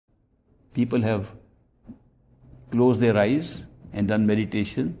People have closed their eyes and done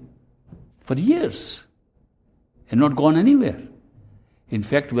meditation for years and not gone anywhere. In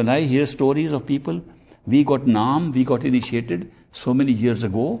fact, when I hear stories of people, we got initiated so many years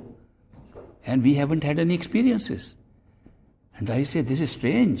ago, and we haven't had any experiences. And I say, this is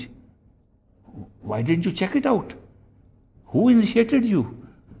strange. Why didn't you check it out? Who initiated you?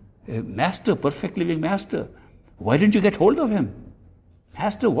 A master, perfect living master. Why didn't you get hold of him?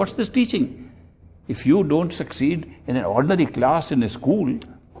 Master, what's this teaching? If you don't succeed in an ordinary class in a school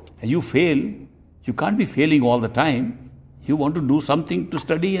and you fail, you can't be failing all the time. You want to do something to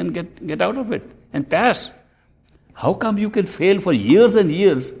study and get out of it and pass. How come you can fail for years and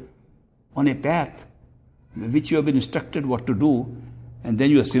years on a path which you have been instructed what to do, and then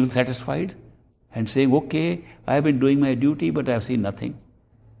you are still satisfied and saying, okay, I have been doing my duty, but I have seen nothing?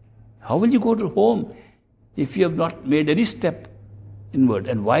 How will you go to home if you have not made any step inward?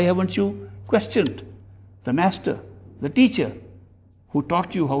 And why haven't you questioned the master, the teacher who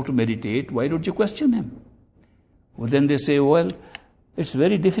taught you how to meditate? Why don't you question him? Well, then they say, well, it's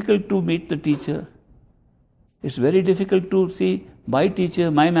very difficult to meet the teacher. It's very difficult to see my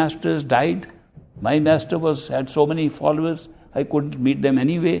teacher, my masters died. My master had so many followers, I couldn't meet them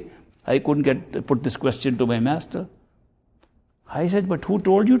anyway. I couldn't put this question to my master. I said, but who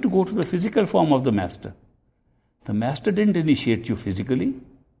told you to go to the physical form of the master? The master didn't initiate you physically.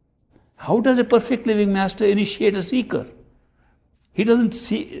 How does a perfect living master initiate a seeker? He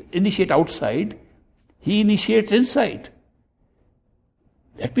doesn't initiate outside. He initiates inside.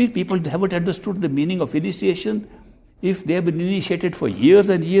 That means people haven't understood the meaning of initiation. If they have been initiated for years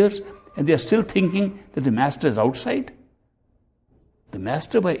and years and they are still thinking that the master is outside. The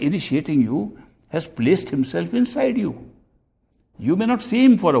master, by initiating you, has placed himself inside you. You may not see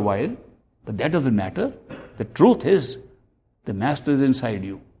him for a while, but that doesn't matter. The truth is, the master is inside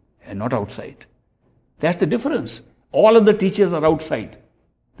you and not outside. That's the difference. All of the teachers are outside.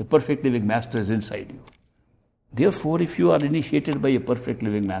 The perfect living master is inside you. Therefore, if you are initiated by a perfect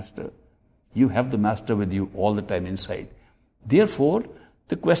living master, you have the master with you all the time inside. Therefore,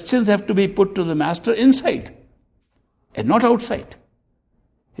 the questions have to be put to the master inside and not outside.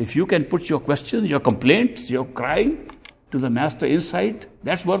 If you can put your questions, your complaints, your crying to the master inside,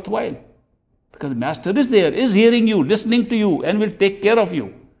 that's worthwhile. Because the master is there, is hearing you, listening to you, and will take care of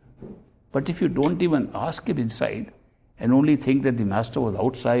you. But if you don't even ask him inside and only think that the master was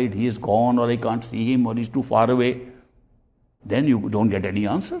outside, he is gone, or I can't see him, or he's too far away, then you don't get any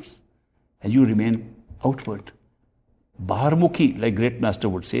answers. And you remain outward. Baharmukhi, like great master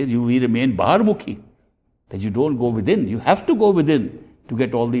would say, you remain Baharmukhi. That you don't go within. You have to go within to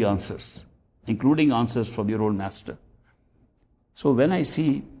get all the answers, including answers from your own master. So when I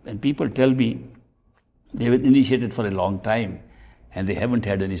see, and people tell me they've been initiated for a long time and they haven't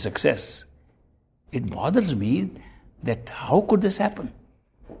had any success, it bothers me that how could this happen?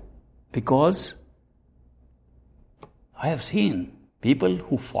 Because I have seen people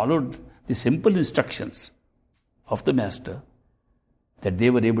who followed the simple instructions of the master, that they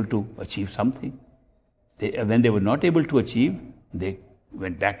were able to achieve something. When they were not able to achieve, they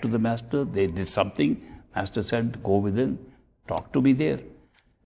went back to the master, they did something. Master said, go within, talk to me there.